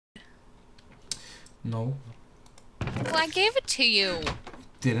No. Well, I gave it to you.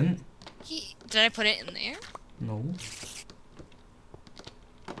 Didn't. Did I put it in there? No.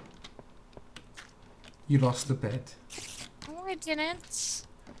 You lost the bed. No, I didn't.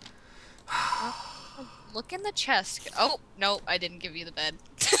 Look in the chest. Oh, no, I didn't give you the bed.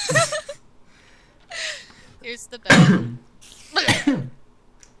 Here's the bed.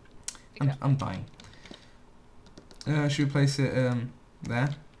 I'm dying. Should we place it there?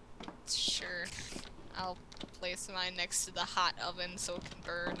 Sure. I'll place mine next to the hot oven so it can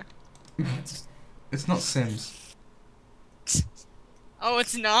burn. It's not Sims. Oh,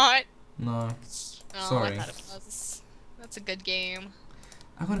 it's not? No. Oh, Sorry. I thought it was. That's a good game.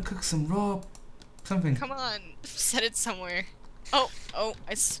 I gotta cook some raw something. Come on, set it somewhere. Oh,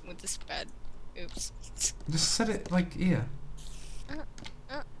 I smoothed this bed. Oops. Just set it like here.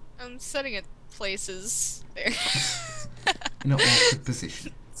 I'm setting it places there. In an awkward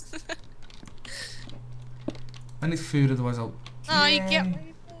position. I need food, otherwise I'll. Oh, Yay. you get my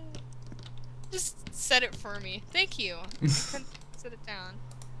bed. Just set it for me. Thank you. Set it down.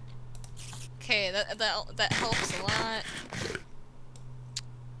 Okay, that helps a lot.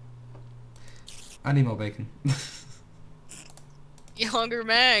 I need more bacon. You hunger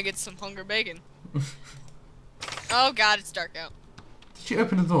man, get some hunger bacon. Oh god, it's dark out. Did you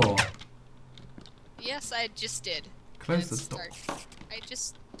open the door? Yes, I just did. Close It's the door. dark. I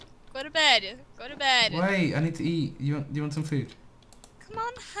just go to bed. Go to bed. Wait, I need to eat. You want some food? Come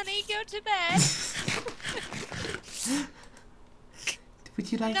on, honey, go to bed.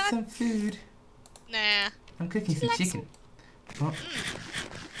 Would you like some food? Nah. I'm cooking some like chicken. What?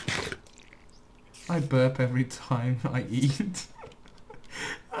 I burp every time I eat.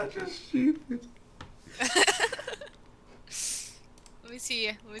 I'm just stupid. Let me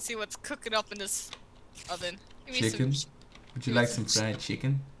see what's cooking up in this oven. Give me Chicken? some. Would you like some fried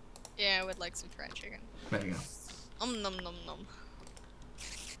chicken? Yeah, I would like some fried chicken. There you go. Nom nom nom nom.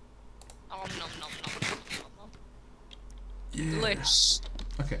 Nom nom nom nom nom nom. Yeah. Delish.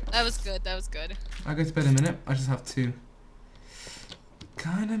 Okay. That was good. That was good. I'll go to bed in a minute. I just have to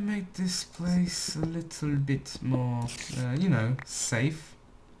kind of make this place a little bit more, you know, safe.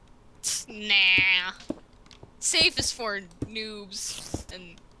 Nah. Safe is for noobs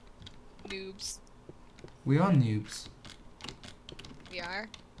and noobs. We are noobs. We are.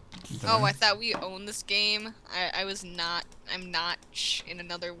 Don't Oh, know. I thought we owned this game. I was not. I'm not in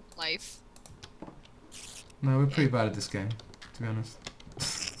another life. No, we're pretty bad at this game, to be honest.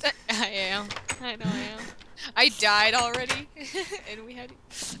 I am. I know I am. I died already, and we had.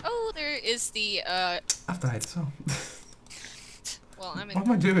 Oh, there is the. I've died, so. Well, I'm in What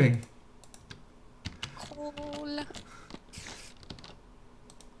am I doing? coal.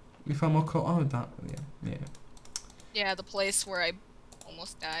 We found more coal. Oh, that. Yeah. Yeah, the place where I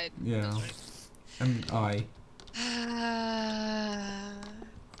almost died. Yeah. That's And I. right.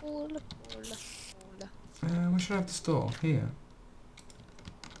 Coal. Where should I have the store? Here.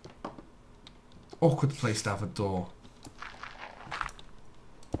 Awkward place to have a door.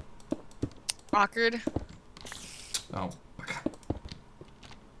 Awkward. Oh. Okay.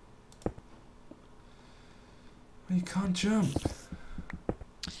 Well, you can't jump.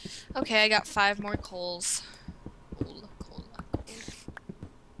 Okay, I got 5 more coals. Coal.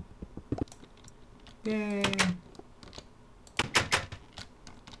 Yay.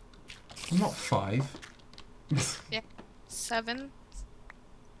 I'm not 5. 7.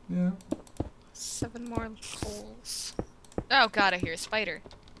 Yeah. 7 more coals. Oh god, I hear a spider.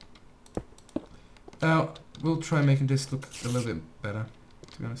 We'll try making this look a little bit better,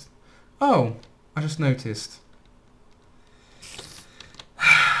 to be honest. Oh! I just noticed.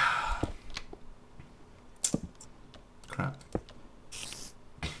 Crap.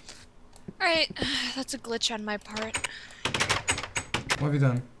 Alright, that's a glitch on my part. What have you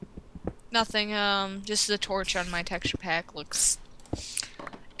done? Nothing, just the torch on my texture pack looks...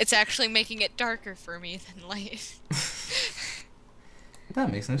 It's actually making it darker for me than light.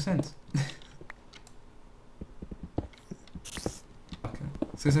 That makes no sense. Okay.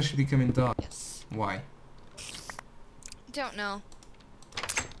 So it's actually becoming dark. Yes. Why? Don't know.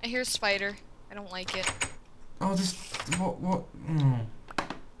 I hear a spider. I don't like it. Oh, this... What? Oh,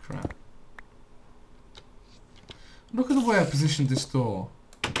 crap. Look at the way I positioned this door.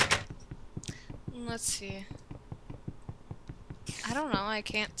 Let's see. I don't know, I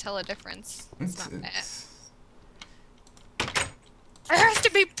can't tell a difference. It's not bad. It has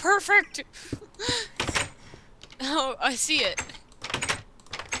to be perfect! Oh, I see it.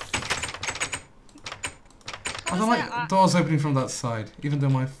 I don't like doors opening from that side, even though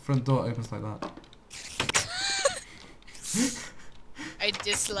my front door opens like that. I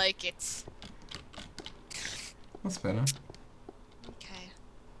dislike it. That's better. Okay.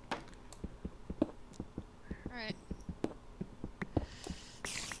 Alright.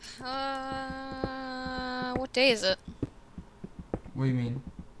 What day is it? What do you mean?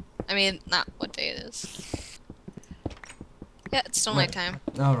 I mean, not what day it is. Yeah, it's still Wait. nighttime.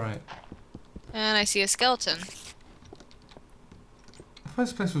 Alright. And I see a skeleton. I thought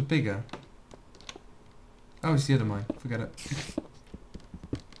this place was bigger. Oh, it's the other mine. Forget it.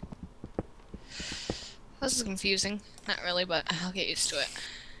 This is confusing. Not really, but I'll get used to it.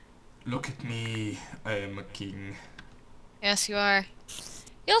 Look at me. I am a king. Yes, you are.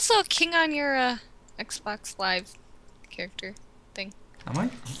 You're also a king on your Xbox Live character thing. Am I?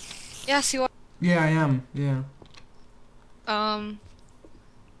 Yes, you are. Yeah, I am. Yeah. I'm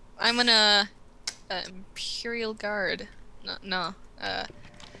an Imperial Guard. No. I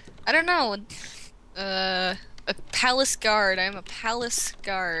don't know. A Palace Guard. I'm a Palace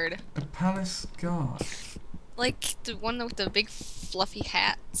Guard. A palace guard. Like the one with the big fluffy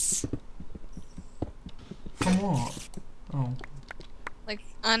hats. From what? Oh. Like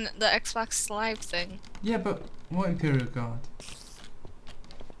on the Xbox Live thing. Yeah, but what Imperial Guard?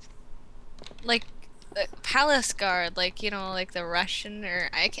 Like Palace Guard, like, you know, like the Russian or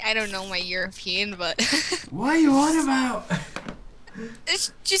I don't know my European, but What are you on about?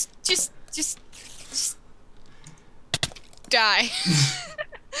 it's just die.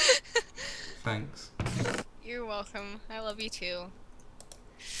 Thanks. You're welcome. I love you too.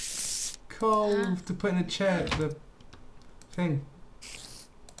 Cold to put in the chair, the thing.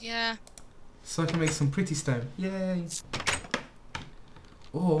 Yeah. So I can make some pretty stone. Yay!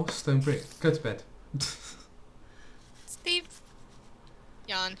 Or stone brick. Go to bed. Steve.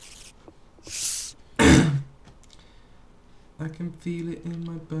 Yawn. I can feel it in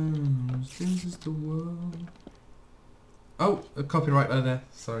my bones. This is the world. Oh, a copyright there.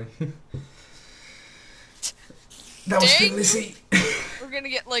 Sorry. That was Dang. Felicity. We're gonna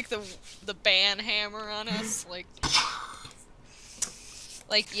get like the ban hammer on us, like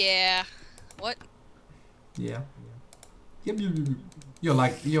yeah. What? Yeah. Yep.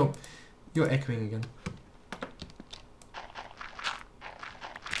 You're echoing again.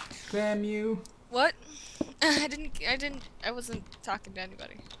 Damn you! What? I wasn't talking to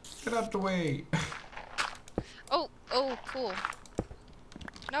anybody. Get out the way! Oh, cool.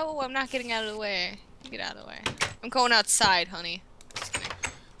 No, I'm not getting out of the way. You get out of the way. I'm going outside, honey. Just kidding.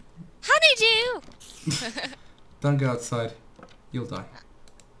 Honeydew! Don't go outside. You'll die.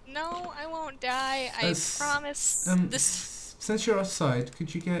 No, I won't die. I promise. This Since you're outside,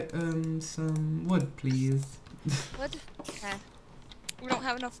 could you get some wood, please? wood? Okay. We don't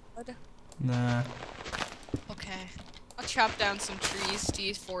have enough wood. Nah. Okay. I'll chop down some trees to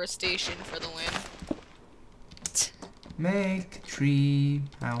use forestation for the win. Make a tree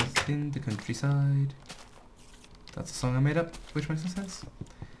house in the countryside. That's a song I made up, which makes no sense.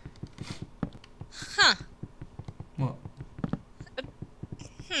 Huh. What?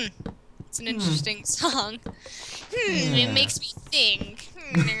 It's an interesting song. Yeah. It makes me think.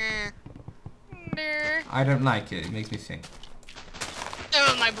 I don't like it. It makes me think.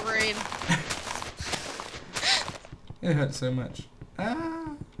 Oh, my brain. It hurts so much.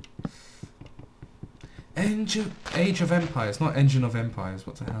 Ah. Age of Empires, not Engine of Empires.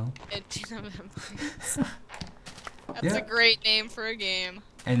 What the hell? Engine of Empires. That's Yeah. a great name for a game.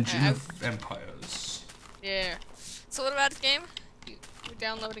 Engine of Empires. Yeah. So what about this game? You were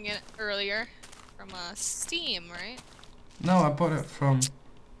downloading it earlier from Steam, right? No, I bought it from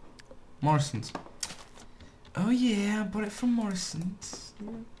Morrison's. Oh yeah, I bought it from Morrison's.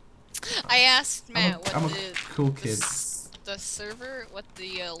 I asked Matt I'm a what the cool kid. the server, what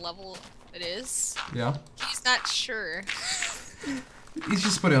the level it is. Yeah. He's not sure. He's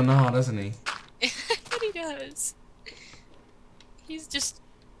just put it on the hard, hasn't he? But he does. He's just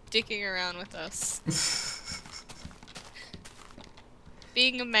dicking around with us.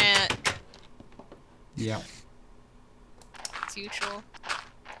 Being a Matt. Yeah. As usual.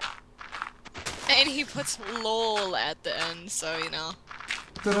 And he puts lol at the end, so you know.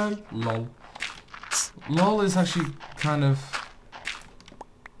 Ta-da! Lol. Lol is actually kind of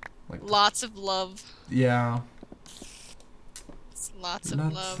like Lots of love. yeah. It's lots of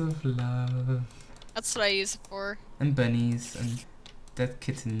Lots love. of love. That's what I use it for. And bunnies and dead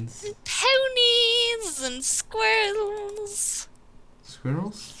kittens. Ponies and squirrels.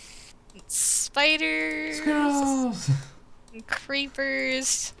 Squirrels? And spiders. Squirrels! And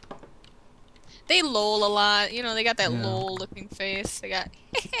creepers. They lol a lot. You know, they got that Yeah. lol looking face. They got,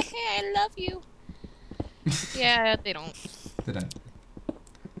 I love you. Yeah, they don't. They don't.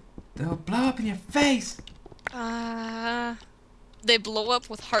 They'll blow up in your face! They blow up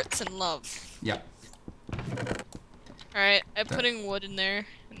with hearts and love. Yeah. Alright, I'm putting wood in there.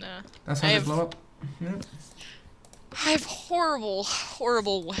 And, That's how I they have, blow up. Yeah. I have horrible,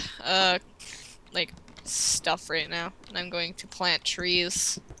 like, stuff right now. And I'm going to plant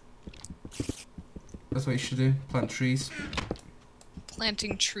trees. That's what you should do. Plant trees.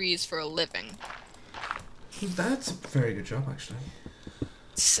 Planting trees for a living. That's a very good job, actually.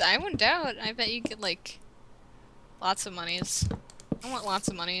 I wouldn't doubt. I bet you get, like, lots of monies. I want lots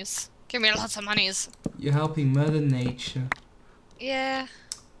of monies. Give me lots of monies. You're helping Mother Nature. Yeah.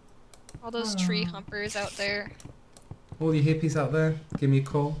 All those tree humpers out there. All you hippies out there, give me a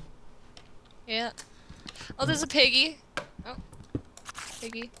call. Yeah. Oh, there's a piggy. Oh.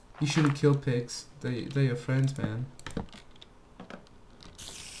 Piggy. You shouldn't kill pigs. They're your friends, man.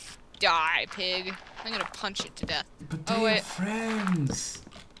 Die, pig. I'm gonna punch it to death. But they're your friends.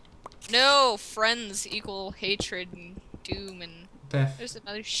 No, friends equal hatred and doom and... Death. There's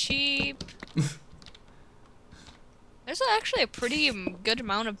another sheep. There's actually a pretty good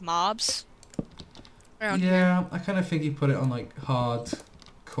amount of mobs around here. Yeah, I kind of think you put it on like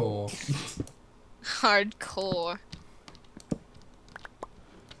hardcore. Hardcore.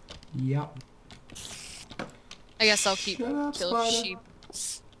 Yep. I guess I'll keep killing sheep.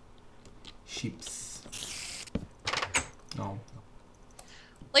 Sheeps. No.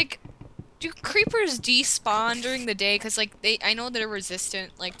 Like, do creepers despawn during the day? Cause like I know they're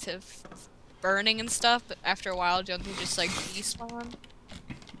resistant like to burning and stuff, but after a while don't they just like despawn?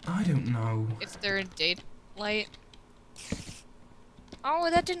 I don't know. If they're in daylight.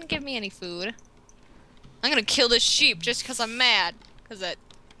 Oh, that didn't give me any food. I'm gonna kill this sheep just cause I'm mad. Cause that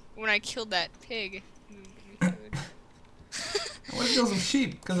when I killed that pig. It didn't give me food. I want to kill some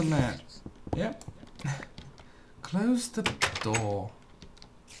sheep because I'm mad. Yep. Close the door.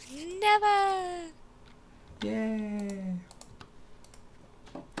 Never. Yeah.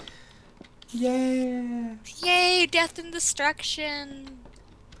 Yeah. Yay! Death and destruction.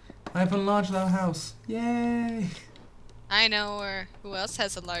 I've enlarged our house. Yay. I know, or who else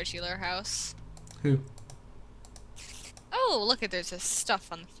has a large house? Who? Oh, look at there's this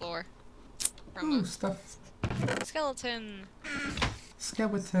stuff on the floor. From Ooh, stuff. a skeleton.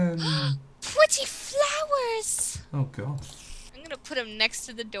 Skeleton. Pretty flowers! Oh god. I'm gonna put them next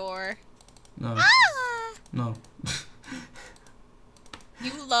to the door. No. Ah! No.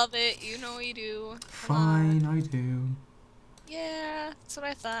 You love it, you know you do. Come Fine, on. I do. Yeah, that's what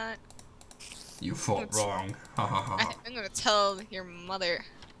I thought. You thought wrong. Ha ha ha. I'm gonna tell your mother.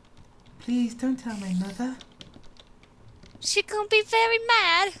 Please don't tell my mother. She gonna be very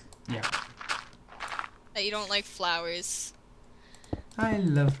mad. Yeah. That you don't like flowers. I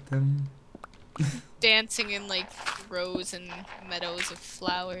love them. Dancing in like rows and meadows of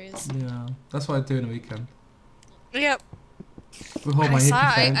flowers. Yeah. That's what I do in the weekend. Yep. With all my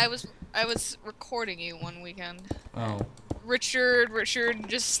hippie friends. I was recording you one weekend. Oh. Richard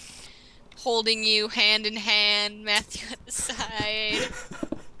just holding you hand in hand, Matthew at the side.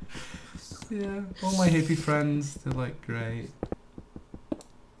 Yeah. All my hippie friends, they're like great.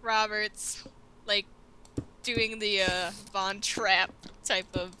 Robert's like doing the Von Trapp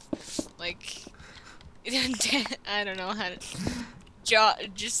type of like I don't know how to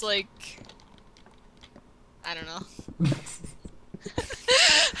just like I don't know.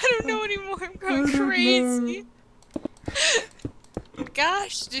 I don't know anymore. I'm going crazy.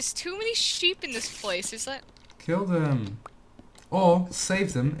 Gosh, there's too many sheep in this place. Is that? Kill them. Or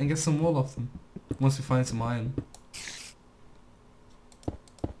save them and get some wool off them. Once we find some iron.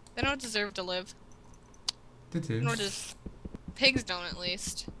 They don't deserve to live. They do. Nor does pigs don't at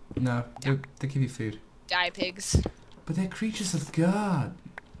least. No, they give you food. Die pigs. But they're creatures of God.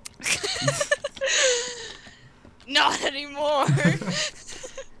 Not anymore.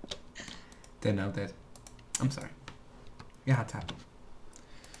 They're now dead. I'm sorry. You had to happen.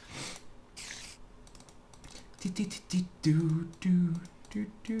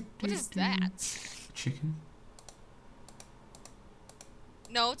 What is that? Chicken.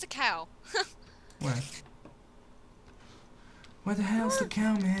 No, it's a cow. Where? Where the hell's the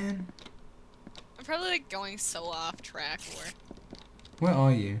cow, man? I'm probably like going so off track or. Where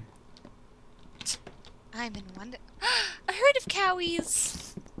are you? I'm in wonder. A herd of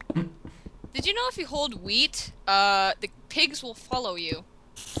cowies. Did you know if you hold wheat, the pigs will follow you?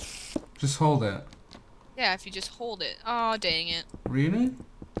 Just hold it. Yeah, if you just hold it. Oh, dang it. Really?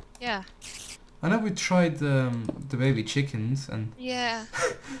 Yeah. I know we tried the baby chickens and Yeah.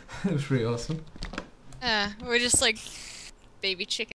 it was really awesome. Yeah, we're just like baby chickens.